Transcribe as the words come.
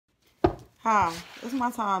Hi, it's my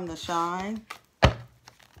time to shine.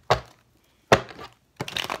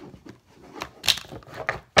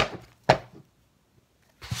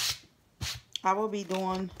 I will be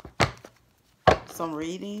doing some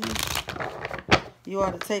reading. You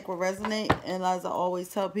ought to take what resonates, and as I always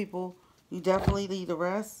tell people, you definitely leave the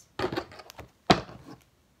rest.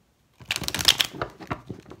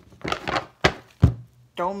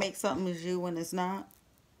 Don't make something as you when it's not.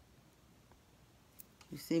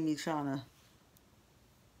 You see me trying to...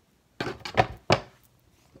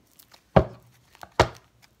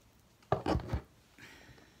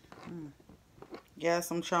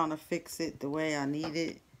 Yes, I'm trying to fix it the way I need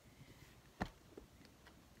it.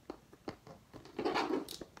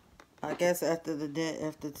 I guess after today,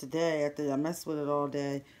 after I mess with it all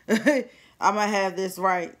day, I'm gonna have this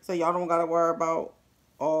right, so y'all don't gotta worry about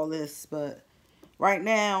all this. But right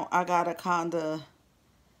now, I gotta kinda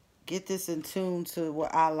get this in tune to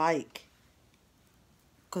what I like,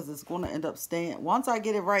 because it's gonna end up staying. Once I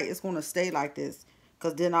get it right, it's gonna stay like this,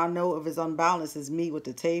 because then I know if it's unbalanced, it's me with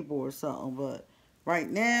the table or something. But right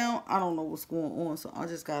now, I don't know what's going on, so I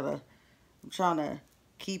just gotta. I'm trying to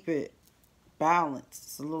keep it balanced.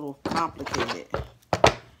 It's a little complicated,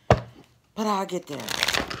 but I'll get there.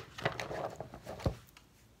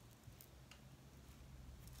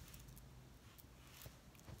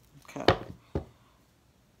 Okay.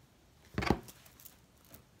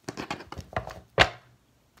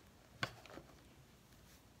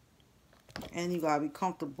 And you gotta be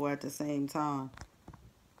comfortable at the same time.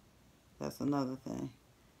 That's another thing.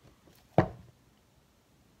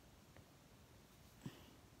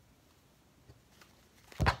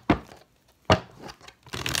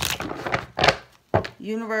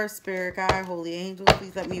 Universe, spirit guide, holy angels,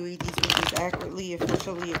 please let me read these readings accurately,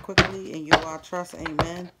 efficiently, and quickly. And you I trust.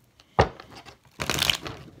 Amen.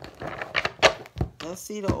 Let's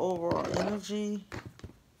see the overall energy.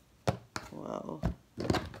 Well,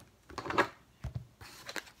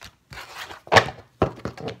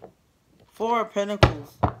 Four of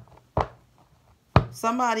Pentacles.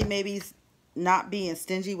 Somebody maybe not being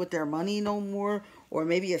stingy with their money no more, or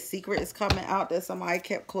maybe a secret is coming out that somebody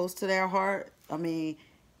kept close to their heart. I mean,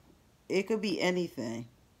 it could be anything.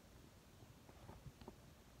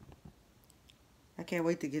 I can't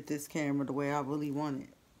wait to get this camera the way I really want it.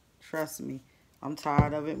 Trust me, I'm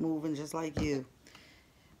tired of it moving just like you.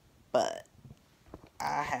 But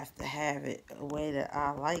I have to have it a way that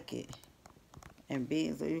I like it. And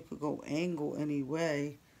being so you could go angle any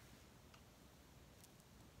way,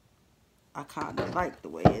 I kind of like the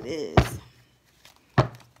way it is.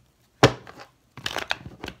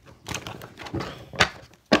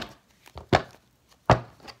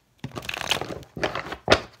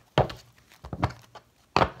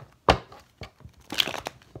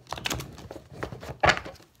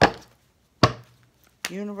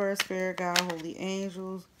 Universe, spirit guide, holy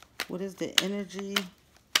angels, what is the energy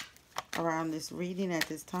around this reading at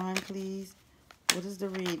this time, please? What is the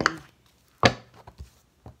reading?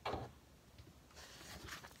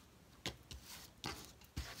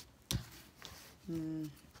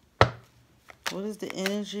 What is the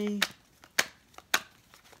energy?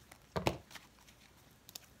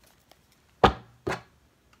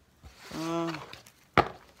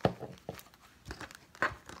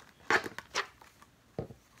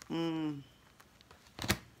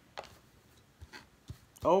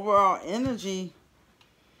 Overall energy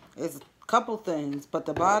is a couple things, but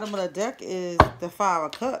the bottom of the deck is the Five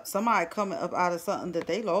of Cups. Somebody coming up out of something that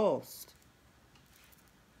they lost.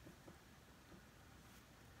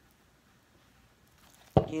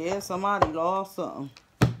 Yeah, somebody lost something.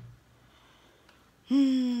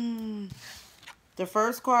 The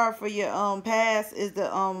first card for your past is the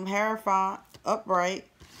Hierophant upright.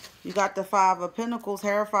 You got the Five of Pentacles.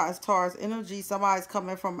 Hierophant is Taurus energy. Somebody's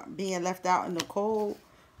coming from being left out in the cold.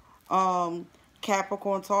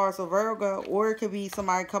 Capricorn, Taurus, or Virgo. Or it could be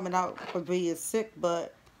somebody coming out for being sick,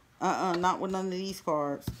 but not with none of these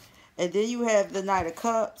cards. And then you have the Knight of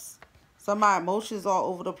Cups. Somebody emotions all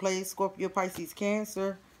over the place. Scorpio, Pisces,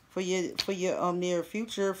 Cancer. For your near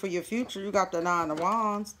future. For your future, you got the Nine of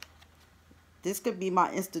Wands. This could be my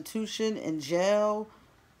institution in jail.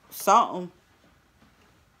 Something.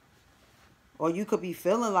 Or you could be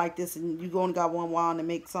feeling like this and you only got one wand to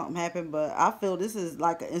make something happen. But I feel this is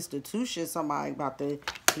like an institution somebody about to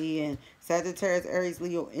be in. Sagittarius, Aries,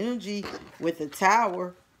 Leo energy with the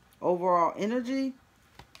Tower. Overall energy.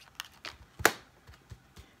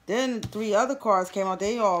 Then 3 other cards came out.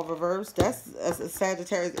 They all reversed. That's a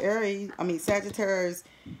Sagittarius, Aries. I mean, Sagittarius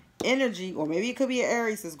energy. Or maybe it could be an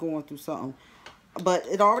Aries that's going through something. but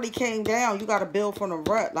it already came down. You got to build from the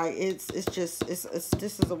rut. Like it's this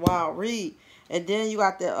is a wild read. And then you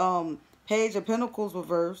got the Page of Pentacles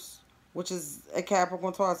reverse, which is a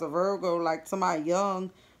Capricorn towards a Virgo, like somebody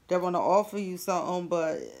young that want to offer you something,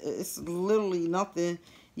 but it's literally nothing.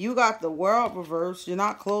 You got the World reverse. You're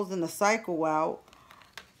not closing the cycle out.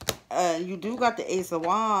 You do got the Ace of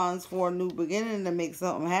Wands for a new beginning to make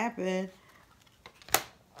something happen.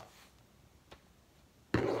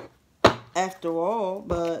 After all,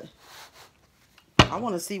 but I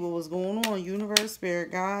want to see what was going on. Universe,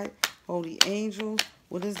 Spirit Guide, Holy Angel.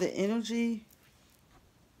 What is the energy?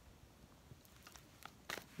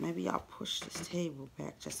 Maybe I'll push this table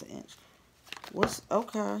back just an inch. What's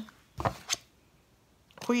okay?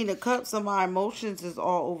 Queen of Cups. Some of my emotions is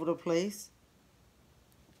all over the place.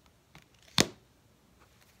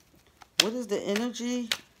 What is the energy?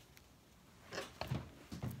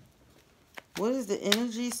 What is the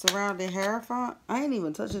energy surrounding Hierophant? I ain't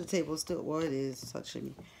even touching the table still. Well, it is touching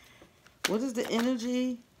me. What is the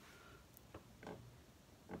energy?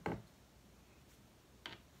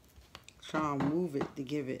 Try and move it to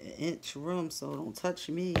give it an inch room so it don't touch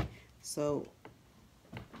me. So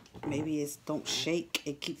maybe it's don't shake.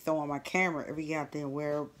 It keep throwing my camera every goddamn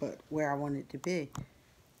where I want it to be.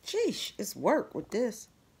 Sheesh, it's work with this.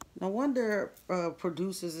 No wonder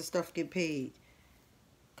producers and stuff get paid.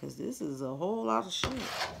 Because this is a whole lot of shit.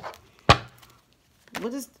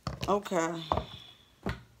 What is... Okay.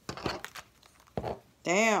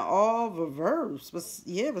 Damn, all reverse. But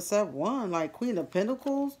yeah, except one. Like Queen of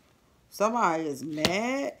Pentacles. Somebody is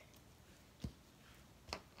mad.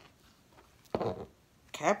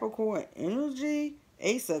 Capricorn energy.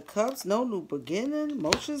 Ace of Cups. No new beginning.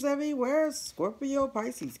 Emotions everywhere. Scorpio,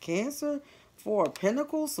 Pisces, Cancer. Four of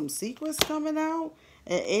Pentacles. Some secrets coming out.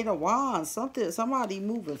 And Eight of Wands. Somebody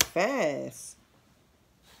moving fast.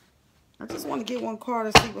 I just want to get one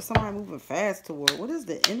card to see what somebody moving fast toward. What is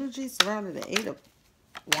the energy surrounding the Eight of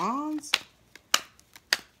Wands?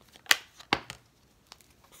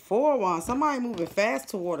 Four of Wands. Somebody moving fast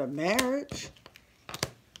toward a marriage.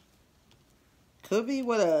 Could be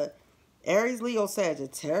with a Aries, Leo,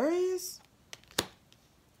 Sagittarius.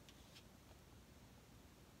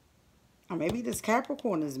 Or maybe this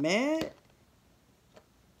Capricorn is mad.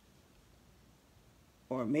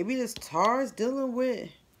 Or maybe this Taurus dealing with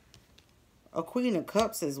a Queen of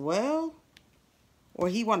Cups as well. Or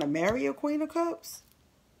he want to marry a Queen of Cups.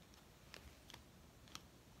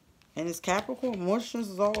 And his Capricorn emotions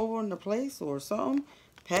is all over in the place or something.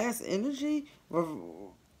 Past energy.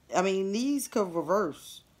 I mean, these could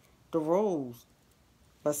reverse the roles.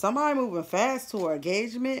 But somebody moving fast to an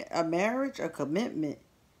engagement, a marriage, a commitment.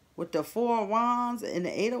 With the Four of Wands and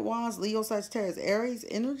the Eight of Wands, Leo, Sagittarius, Aries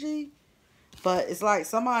energy. But it's like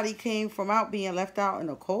somebody came from out being left out in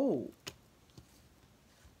the cold.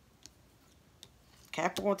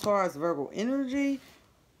 Capricorn, Taurus, Virgo energy.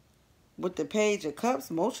 With the Page of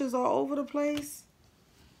Cups, emotions all over the place.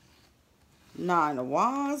 Nine of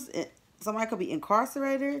Wands. Somebody could be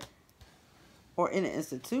incarcerated. Or in an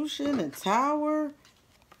institution, a tower.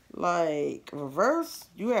 Like, reverse.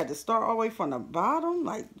 You had to start all the way from the bottom.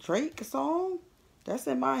 Like Drake song. That's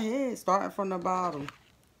in my head. Starting from the bottom.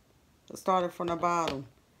 Started from the bottom.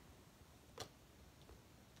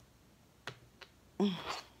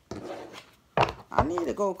 I need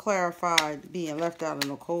to go clarify being left out in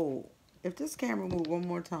the cold. If this camera move one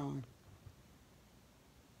more time.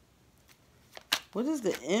 What is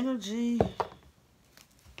the energy?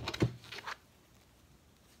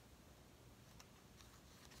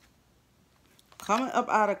 Coming up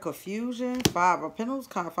out of confusion. Five of Pentacles.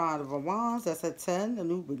 Five of Wands. That's a 10. A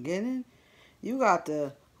new beginning. You got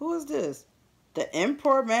the... Who is this? The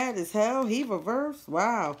Emperor mad as hell. He reversed.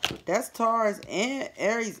 Wow. That's Taurus and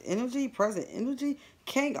Aries energy. Present energy.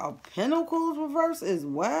 King of Pentacles reverse as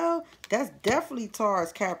well. That's definitely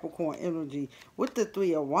Taurus Capricorn energy. With the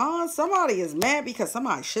Three of Wands. Somebody is mad because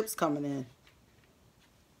somebody's ship's coming in.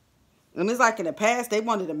 And it's like in the past, they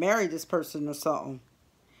wanted to marry this person or something.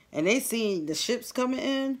 And they seen the ships coming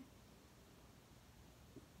in.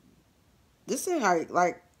 This ain't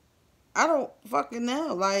like I don't fucking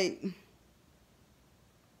know. Like,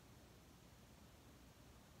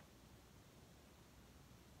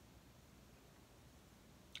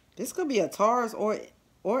 this could be a Taurus or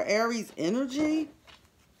Aries energy.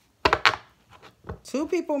 Two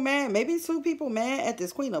people mad. Maybe two people mad at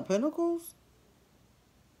this Queen of Pentacles.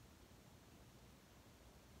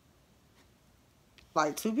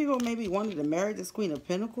 Like, two people maybe wanted to marry this Queen of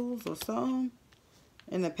Pentacles or something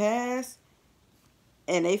in the past.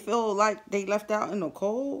 And they feel like they left out in the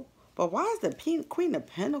cold. But why is the Queen of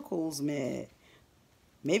Pentacles mad?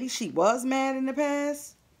 Maybe she was mad in the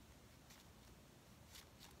past.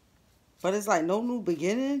 But it's like no new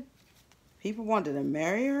beginning. People wanted to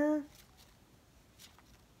marry her.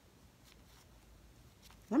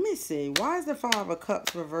 Let me see. Why is the 5 of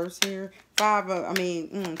Cups reversed here?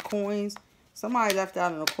 Coins. Somebody left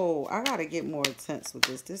out in the cold. I got to get more intense with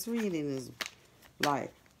this. This reading is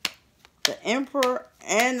like the Emperor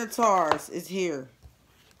and the Taurus is here.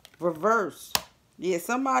 Reversed. Yeah,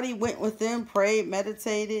 somebody went within, prayed,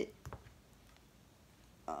 meditated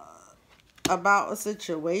about a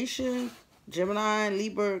situation. Gemini,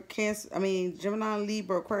 Libra, Cancer. Gemini,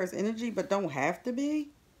 Libra, Aquarius energy, but don't have to be.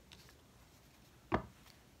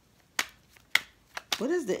 What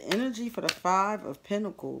is the energy for the 5 of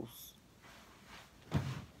Pentacles?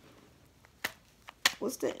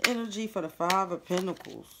 What's the energy for the 5 of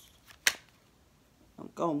Pentacles? I'm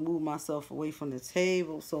going to move myself away from the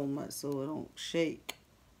table so much so it don't shake.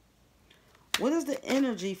 What is the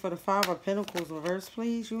energy for the 5 of Pentacles? Reverse,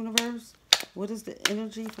 please, universe. What is the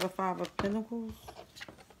energy for the 5 of Pentacles?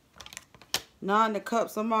 9 of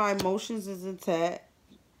Cups. Some of my emotions is intact.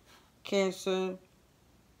 Cancer,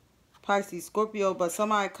 Pisces, Scorpio. But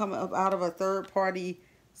somebody coming up out of a third-party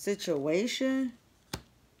situation.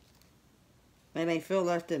 And they feel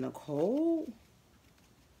left in the cold.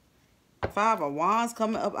 5 of Wands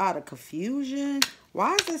coming up out of confusion.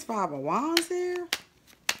 Why is this 5 of Wands here?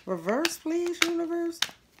 Reverse, please, universe.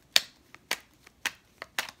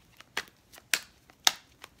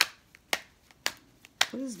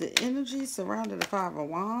 What is the energy surrounding the 5 of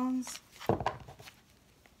Wands?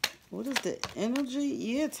 What is the energy?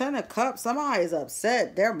 Yeah, 10 of Cups. Somebody is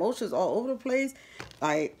upset. Their emotions all over the place.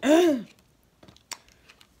 Like, they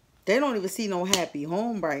don't even see no happy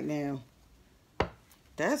home right now.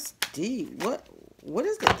 That's deep. What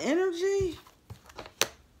is the energy?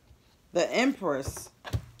 The Empress.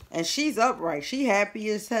 And she's upright. She happy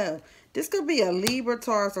as hell. This could be a Libra,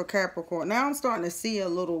 Taurus, or Capricorn. Now I'm starting to see a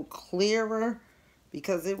little clearer.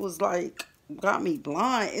 Because it was like, got me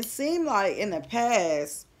blind. It seemed like in the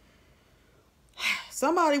past,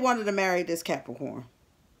 somebody wanted to marry this Capricorn.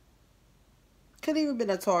 Could even been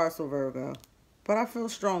a Taurus or Virgo. But I feel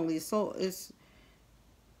strongly. So it's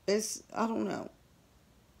I don't know.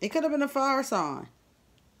 It could have been a fire sign.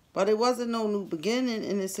 But it wasn't no new beginning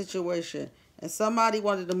in this situation. And somebody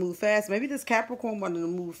wanted to move fast. Maybe this Capricorn wanted to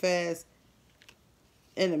move fast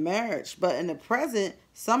in the marriage. But in the present,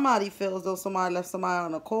 somebody feels though somebody left somebody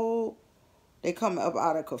on the cold. They coming up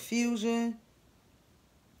out of confusion.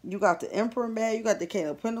 You got the Emperor mad. You got the King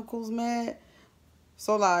of Pentacles mad.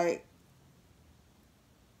 So like,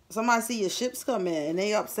 somebody see your ships come in and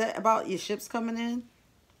they upset about your ships coming in.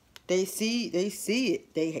 They see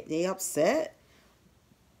it. They upset.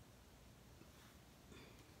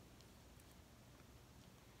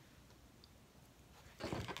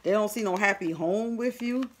 They don't see no happy home with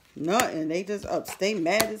you. Nothing. They just stay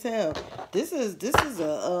mad as hell. This is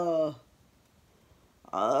a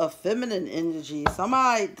feminine energy.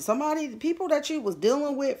 Somebody, people that you was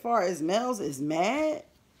dealing with far as males is mad.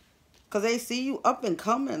 Because they see you up and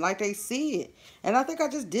coming. Like they see it. And I think I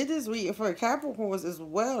just did this reading for Capricorns as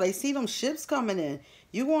well. They see them ships coming in.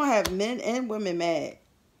 You going to have men and women mad.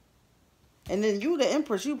 And then you, the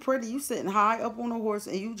Empress, you pretty. You sitting high up on a horse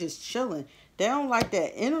and you just chilling. They don't like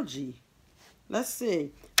that energy. Let's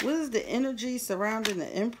see. What is the energy surrounding the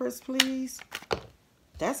Empress, please?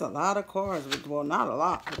 That's a lot of cards. Well, not a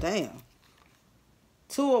lot, but damn.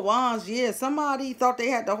 2 of Wands, yeah. Somebody thought they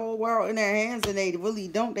had the whole world in their hands and they really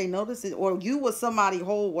don't. They notice it. Or you was somebody's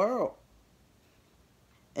whole world.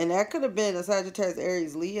 And that could have been a Sagittarius,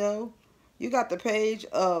 Aries, Leo. You got the Page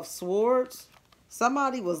of Swords.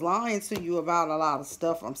 Somebody was lying to you about a lot of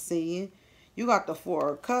stuff I'm seeing. You got the 4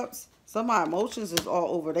 of Cups. Some of my emotions is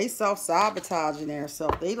all over. They self-sabotaging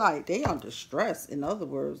themselves. They under stress. In other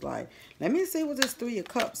words, like, let me see what this 3 of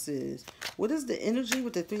Cups is. What is the energy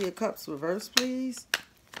with the 3 of Cups reverse, please?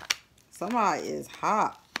 Somebody is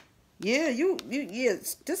hot. Yeah, yeah,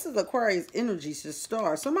 this is Aquarius energy to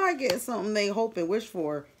start. Somebody getting something they hope and wish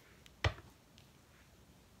for.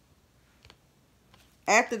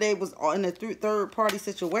 After they was in a third party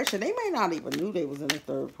situation, they may not even knew they was in a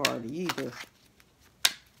third party either.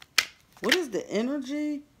 What is the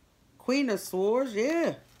energy? Queen of Swords,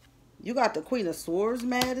 yeah. You got the Queen of Swords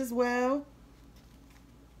mad as well.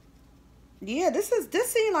 Yeah, this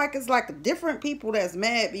seems like it's like different people that's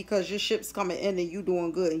mad because your ship's coming in and you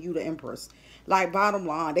doing good and you the Empress. Like, bottom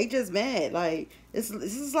line, they just mad. Like, this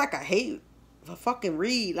is like a fucking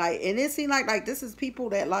read. Like, and it seems like this is people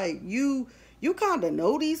that like you kind of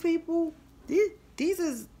know these people. These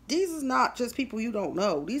is not just people you don't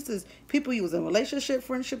know. These is people you was in relationship,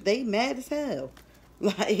 friendship. They mad as hell.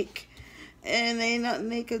 Like, and ain't nothing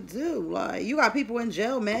they could do. Like, you got people in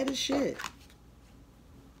jail mad as shit.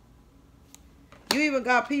 You even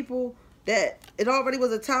got people that it already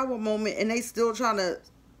was a tower moment and they still trying to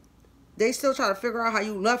figure out how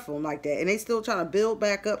you left them like that. And they still trying to build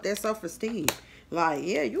back up their self-esteem. Like,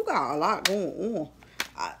 yeah, you got a lot going on.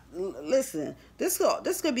 Listen,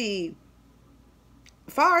 this could be...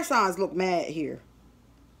 Fire signs look mad here.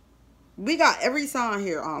 We got every sign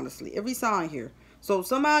here, honestly. Every sign here. So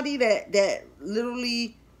somebody that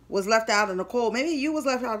literally was left out in the cold. Maybe you was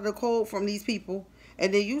left out in the cold from these people.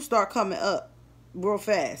 And then you start coming up real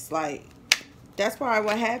fast. Like, that's probably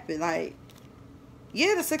what happened. Like,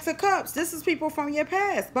 yeah, the Six of Cups. This is people from your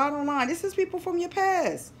past. Bottom line, this is people from your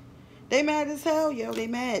past. They mad as hell, yo. They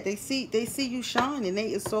mad. They see you shining.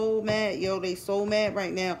 They is so mad, yo. They so mad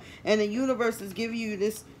right now. And the universe is giving you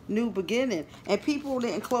this new beginning. And people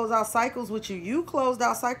didn't close out cycles with you. You closed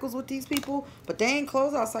out cycles with these people, but they ain't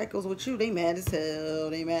closed out cycles with you. They mad as hell.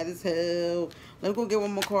 They mad as hell. Let's go get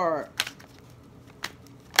one more card.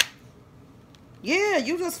 Yeah,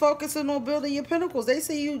 you just focusing on building your pinnacles. They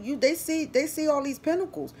see you. They see all these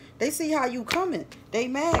pinnacles. They see how you coming. They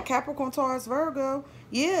mad. Capricorn, Taurus, Virgo.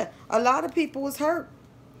 Yeah, a lot of people was hurt,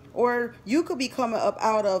 or you could be coming up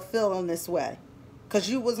out of feeling this way, cause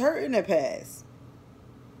you was hurt in the past.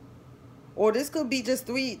 Or this could be just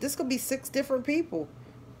 3. This could be 6 different people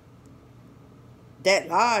that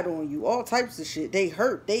lied on you, all types of shit. They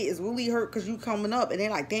hurt. They is really hurt because you coming up, and they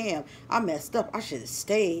like, damn, I messed up. I should have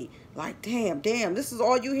stayed. Like, damn. This is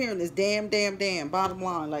all you hearing is damn. Bottom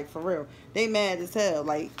line, like, for real. They mad as hell.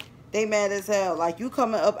 Like, they mad as hell. Like, you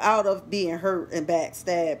coming up out of being hurt and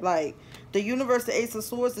backstabbed. Like, the universe, the Ace of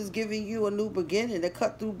Swords is giving you a new beginning to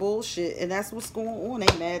cut through bullshit, and that's what's going on.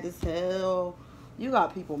 They mad as hell. You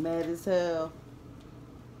got people mad as hell.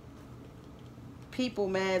 People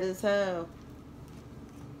mad as hell.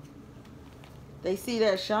 They see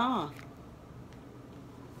that shine.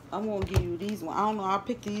 I'm going to give you these ones. I don't know. I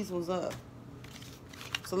picked these ones up.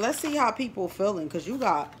 So let's see how people feeling. Because you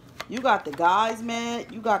got the guys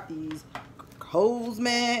mad. You got these hoes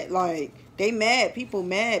mad. Like, they mad. People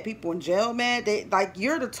mad. People in jail mad. They, like,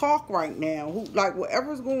 you're the talk right now. Who, like,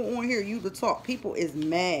 whatever's going on here, you the talk. People is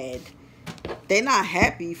mad. They not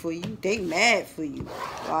happy for you. They mad for you.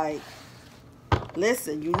 Like,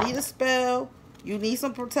 listen, you need a spell. You need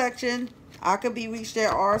some protection. I could be reached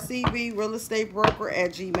at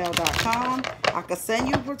rcbrealestateBroker@gmail.com. I could send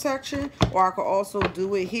you protection, or I could also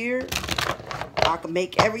do it here. I can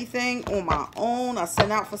make everything on my own. I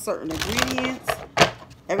send out for certain ingredients.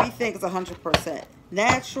 Everything is 100%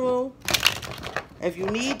 natural. If you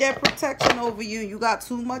need that protection over you, you got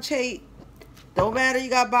too much hate. Don't matter you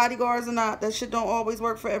got bodyguards or not. That shit don't always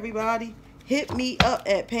work for everybody. Hit me up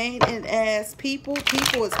at painandasspeople.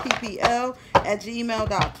 People is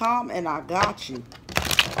ppl@gmail.com, and I got you.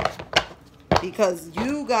 Because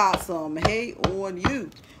you got some hate on you.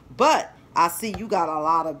 But I see you got a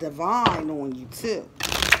lot of divine on you too.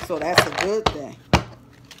 So that's a good thing.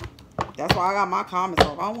 That's why I got my comments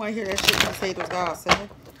off. I don't want to hear that shit these haters gotta say.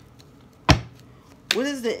 What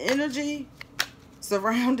is the energy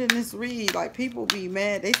surrounding this read? Like, people be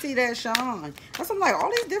mad. They see that shine. That's I'm like,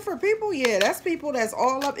 all these different people. Yeah, that's people that's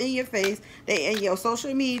all up in your face. They in your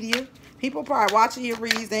social media. People probably watching your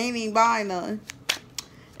reads. They ain't even buying nothing,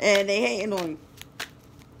 and they hating on you.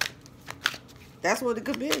 That's what it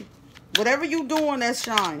could be. Whatever you doing, that's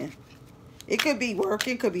shining. It could be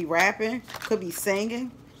working, could be rapping, could be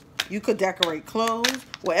singing. You could decorate clothes.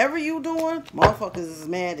 Whatever you doing, motherfuckers is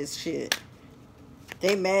mad as shit.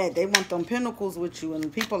 They mad. They want them pinnacles with you.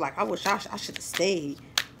 And people like, I wish I should have stayed.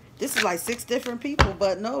 This is like 6 different people.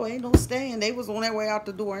 But no, ain't no staying. They was on their way out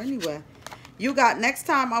the door anyway. You got, next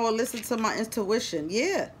time I will listen to my intuition.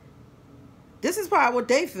 Yeah. This is probably what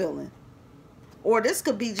they feeling. Or this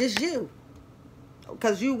could be just you.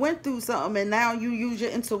 Because you went through something and now you use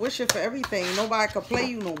your intuition for everything. Nobody can play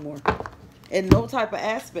you no more. In no type of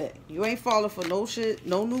aspect. You ain't falling for no shit.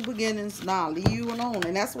 No new beginnings. Nah, leave you alone.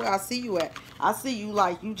 And that's where I see you at. I see you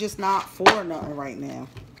like you just not for nothing right now.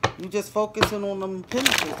 You just focusing on them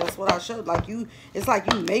pinnacles. That's what I showed. Like you, it's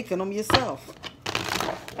like you making them yourself.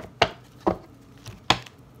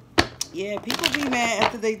 Yeah, people be mad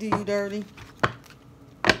after they do you dirty.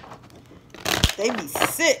 They be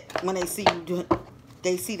sick when they see you do.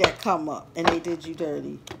 They see that come up and they did you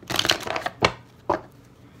dirty.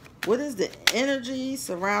 What is the energy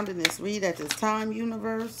surrounding this read at this time,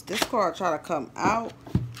 universe? This card tried to come out.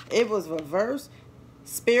 It was reversed.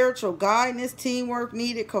 Spiritual guidance, teamwork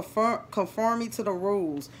needed, conforming to the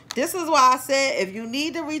rules. This is why I said if you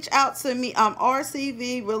need to reach out to me, I'm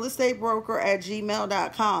RCV Real Estate Broker at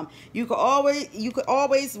gmail.com. You could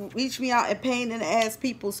always reach me out at pain in the ass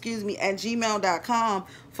people, at gmail.com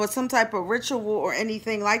for some type of ritual or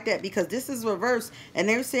anything like that, because this is reverse and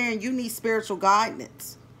they're saying you need spiritual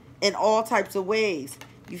guidance in all types of ways.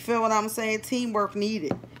 You feel what I'm saying? Teamwork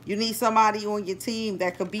needed. You need somebody on your team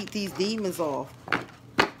that could beat these demons off.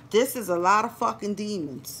 This is a lot of fucking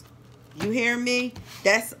demons. You hear me?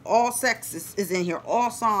 That's all sexes is in here.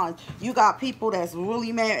 All signs. You got people that's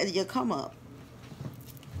really mad at your come up.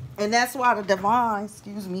 And that's why the divine,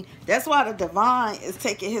 that's why the divine is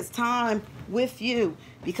taking his time with you.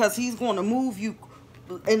 Because he's going to move you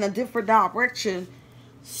in a different direction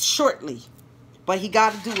shortly. But he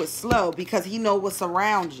got to do it slow because he knows what's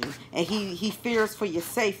around you. And he fears for your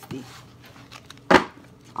safety.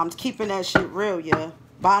 I'm keeping that shit real, yeah.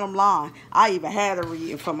 Bottom line, I even had a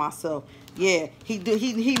reading for myself. Yeah, he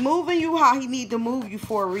moving you how he need to move you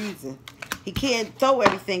for a reason. He can't throw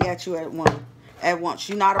everything at you at once.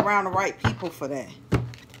 You're not around the right people for that.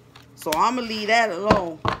 So I'm going to leave that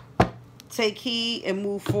alone. Take heed and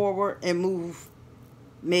move forward and move,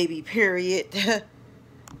 maybe, period.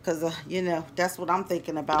 Because, you know, that's what I'm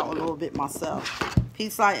thinking about a little bit myself.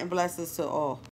 Peace, light, and blessings to all.